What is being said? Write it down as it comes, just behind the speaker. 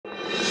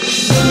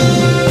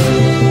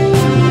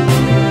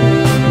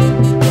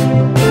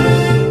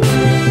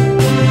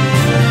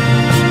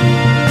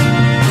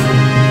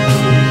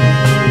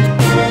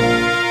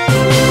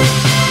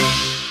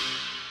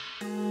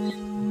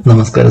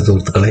നമസ്കാരം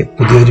സുഹൃത്തുക്കളെ,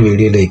 പുതിയൊരു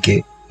വീഡിയോയിലേക്ക്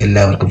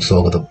എല്ലാവർക്കും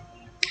സ്വാഗതം.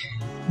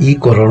 ഈ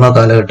കൊറോണ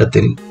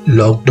കാലഘട്ടത്തിൽ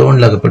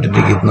ലോക്ക്ഡൗണിൽ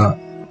അകപ്പെട്ടിരിക്കുന്ന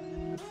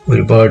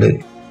ഒരുപാട്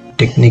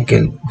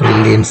ടെക്നിക്കൽ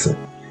ബ്രില്യൻസ്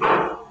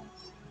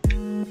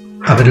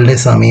അവരുടെ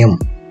സമയം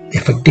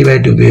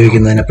എഫക്റ്റീവായിട്ട്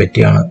ഉപയോഗിക്കുന്നതിനെ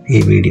പറ്റിയാണ്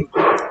ഈ വീഡിയോ.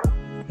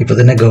 ഇപ്പോൾ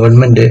തന്നെ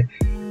ഗവൺമെൻറ്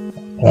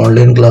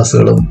ഓൺലൈൻ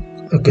ക്ലാസ്സുകളും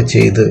ഒക്കെ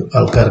ചെയ്ത്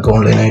ആൾക്കാർക്ക്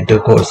ഓൺലൈനായിട്ട്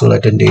കോഴ്സുകൾ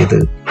അറ്റൻഡ് ചെയ്ത്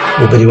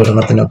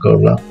ഉപരിപഠനത്തിനൊക്കെ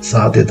ഉള്ള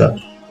സാധ്യത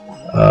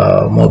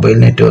മൊബൈൽ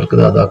നെറ്റ്വർക്ക്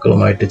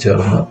ദാതാക്കളുമായിട്ട്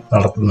ചേർന്ന്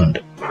നടത്തുന്നുണ്ട്.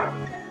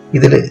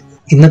 ഇതിൽ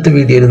ഇന്നത്തെ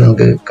വീഡിയോയിൽ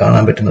നിങ്ങൾക്ക്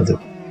കാണാൻ പറ്റുന്നത്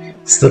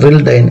സിറിൽ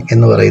ഡൈൻ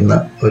എന്ന് പറയുന്ന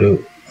ഒരു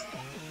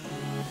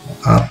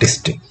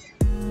ആർട്ടിസ്റ്റ്.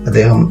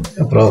 അദ്ദേഹം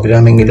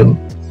പ്രോഗ്രാമിങ്ങിലും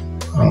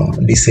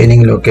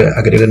ഡിസൈനിങ്ങിലും ഒക്കെ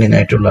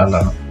അഗ്രഗണ്യനായിട്ടുള്ള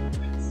ആളാണ്.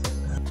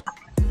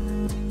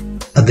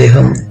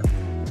 അദ്ദേഹം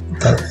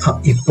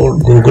ഇപ്പോൾ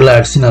ഗൂഗിൾ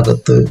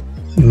ആഡ്സിനകത്ത്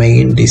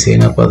മെയിൻ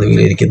ഡിസൈനർ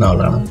പദവിയിലിരിക്കുന്ന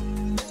ആളാണ്.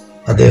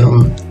 അദ്ദേഹം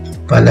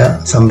പല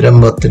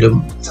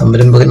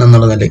സംരംഭകൻ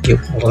എന്നുള്ള നിലയ്ക്ക്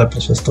വളരെ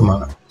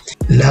പ്രശസ്തമാണ്.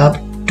 ലാബ്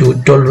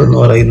 212 എന്ന്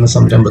പറയുന്ന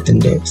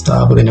സംരംഭത്തിൻ്റെ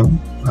സ്ഥാപകനും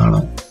ആണ്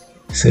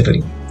സിറിൽ.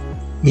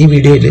 ഈ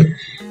വീഡിയോയിൽ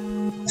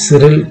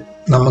സിറിൽ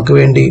നമുക്ക്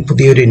വേണ്ടി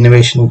പുതിയൊരു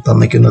ഇന്നോവേഷൻ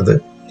തന്നിക്കുന്നത്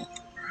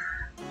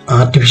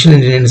ആർട്ടിഫിഷ്യൽ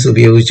ഇൻ്റലിജൻസ്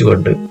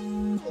ഉപയോഗിച്ചുകൊണ്ട്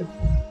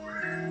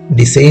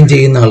ഡിസൈൻ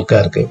ചെയ്യുന്ന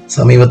ആൾക്കാർക്ക്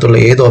സമീപത്തുള്ള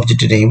ഏത്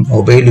ഓബ്ജക്റ്റിനെയും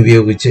മൊബൈൽ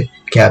ഉപയോഗിച്ച്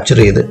ക്യാപ്ചർ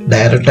ചെയ്ത്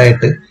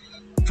ഡയറക്റ്റായിട്ട്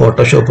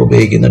ഫോട്ടോഷോപ്പ്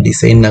ഉപയോഗിക്കുന്ന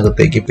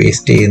ഡിസൈനിനകത്തേക്ക്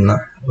പേസ്റ്റ് ചെയ്യുന്ന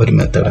ഒരു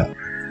മെത്തേഡാണ്.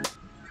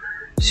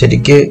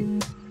 ശരിക്ക്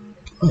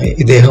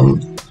ഇദ്ദേഹം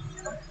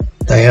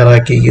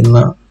തയ്യാറാക്കിയിരിക്കുന്ന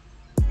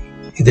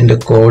ഇതിൻ്റെ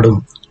കോഡും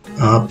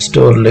ആപ്പ്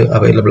സ്റ്റോറിൽ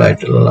അവൈലബിൾ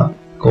ആയിട്ടുള്ള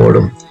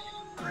കോഡും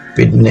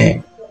പിന്നെ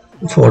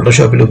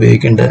ഫോട്ടോഷോപ്പിൽ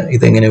ഉപയോഗിക്കേണ്ട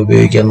ഇതെങ്ങനെ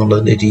ഉപയോഗിക്കുക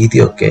എന്നുള്ളതിൻ്റെ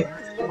രീതിയൊക്കെ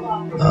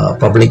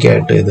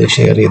പബ്ലിക്കായിട്ട് ഇത്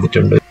ഷെയർ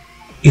ചെയ്തിട്ടുണ്ട്.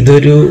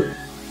 ഇതൊരു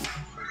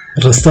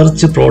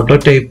റിസർച്ച്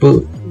പ്രോട്ടോടൈപ്പ്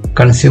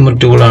കൺസ്യൂമർ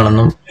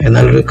ടൂളാണെന്നും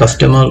എന്നാൽ ഒരു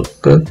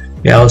കസ്റ്റമർക്ക്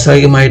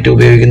വ്യാവസായികമായിട്ട്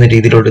ഉപയോഗിക്കുന്ന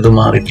രീതിയിലോട്ട് ഇത്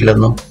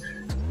മാറിയിട്ടില്ലെന്നും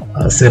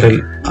സിറിൽ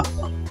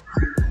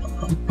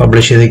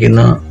പബ്ലിഷ്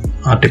ചെയ്തിരിക്കുന്ന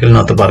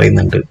ആർട്ടിക്കിളിനകത്ത്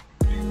പറയുന്നുണ്ട്.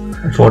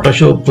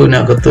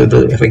 ഫോട്ടോഷോപ്പിനകത്ത് ഇത്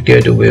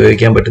എഫക്റ്റീവായിട്ട്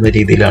ഉപയോഗിക്കാൻ പറ്റുന്ന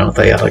രീതിയിലാണ്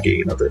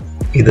തയ്യാറാക്കിയിരിക്കുന്നത്.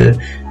 ഇത്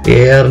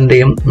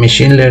ARൻ്റെയും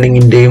മെഷീൻ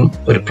ലേണിങ്ങിൻ്റെയും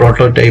ഒരു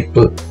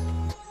പ്രോട്ടോടൈപ്പ്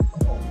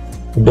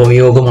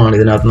ഉപയോഗമാണ്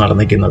ഇതിനകത്ത്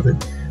നടന്നിരിക്കുന്നത്.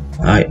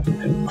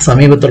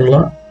 സമീപത്തുള്ള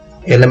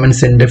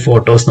എലമെൻസിൻ്റെ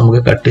ഫോട്ടോസ് നമുക്ക്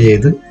കട്ട്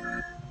ചെയ്ത്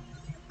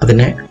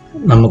അതിനെ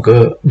നമുക്ക്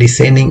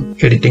designing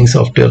editing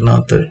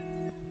സോഫ്റ്റ്വെയറിനകത്ത്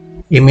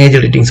image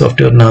editing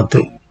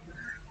സോഫ്റ്റ്വെയറിനകത്ത്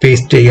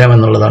paste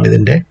ചെയ്യാമെന്നുള്ളതാണ്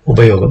ഇതിൻ്റെ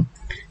ഉപയോഗം.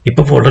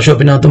 ഇപ്പോൾ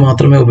ഫോട്ടോഷോപ്പിനകത്ത്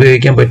മാത്രമേ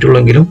ഉപയോഗിക്കാൻ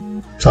പറ്റുള്ളെങ്കിലും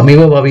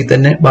സമീപഭാവിയിൽ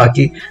തന്നെ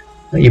ബാക്കി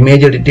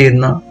ഇമേജ് എഡിറ്റ്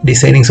ചെയ്യുന്ന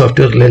ഡിസൈനിങ്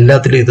സോഫ്റ്റ്വെയറിൽ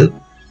എല്ലാത്തിലും ഇത്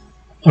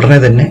ഉടനെ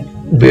തന്നെ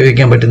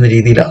ഉപയോഗിക്കാൻ പറ്റുന്ന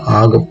രീതിയിൽ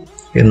ആകും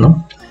എന്നും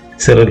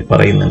സിറിൽ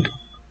പറയുന്നുണ്ട്.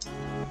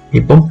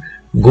 ഇപ്പം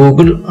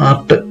ഗൂഗിൾ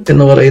ആർട്ട്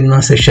എന്ന് പറയുന്ന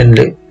സെഷനിൽ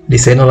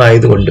ഡിസൈനർ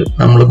ആയതുകൊണ്ട്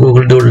നമ്മൾ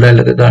ഗൂഗിൾ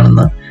ഡൂഡിലൊക്കെ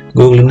കാണുന്ന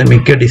ഗൂഗിളിൻ്റെ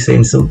മിക്ക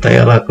ഡിസൈൻസും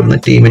തയ്യാറാക്കുന്ന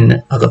ടീമിന്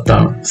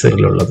അകത്താണ്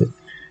സിറിലുള്ളത്.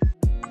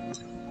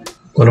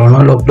 കൊറോണ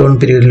ലോക്ക്ഡൗൺ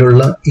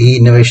പീരീഡിലുള്ള ഈ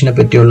ഇന്നോവേഷനെ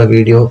പറ്റിയുള്ള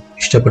വീഡിയോ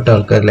ഇഷ്ടപ്പെട്ട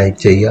ആൾക്കാർ ലൈക്ക്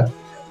ചെയ്യുക.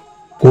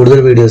 കൂടുതൽ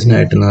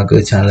വീഡിയോസിനായിട്ട് നിങ്ങൾക്ക്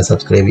ചാനൽ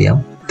സബ്സ്ക്രൈബ് ചെയ്യാം.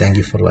 Thank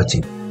you for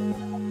watching.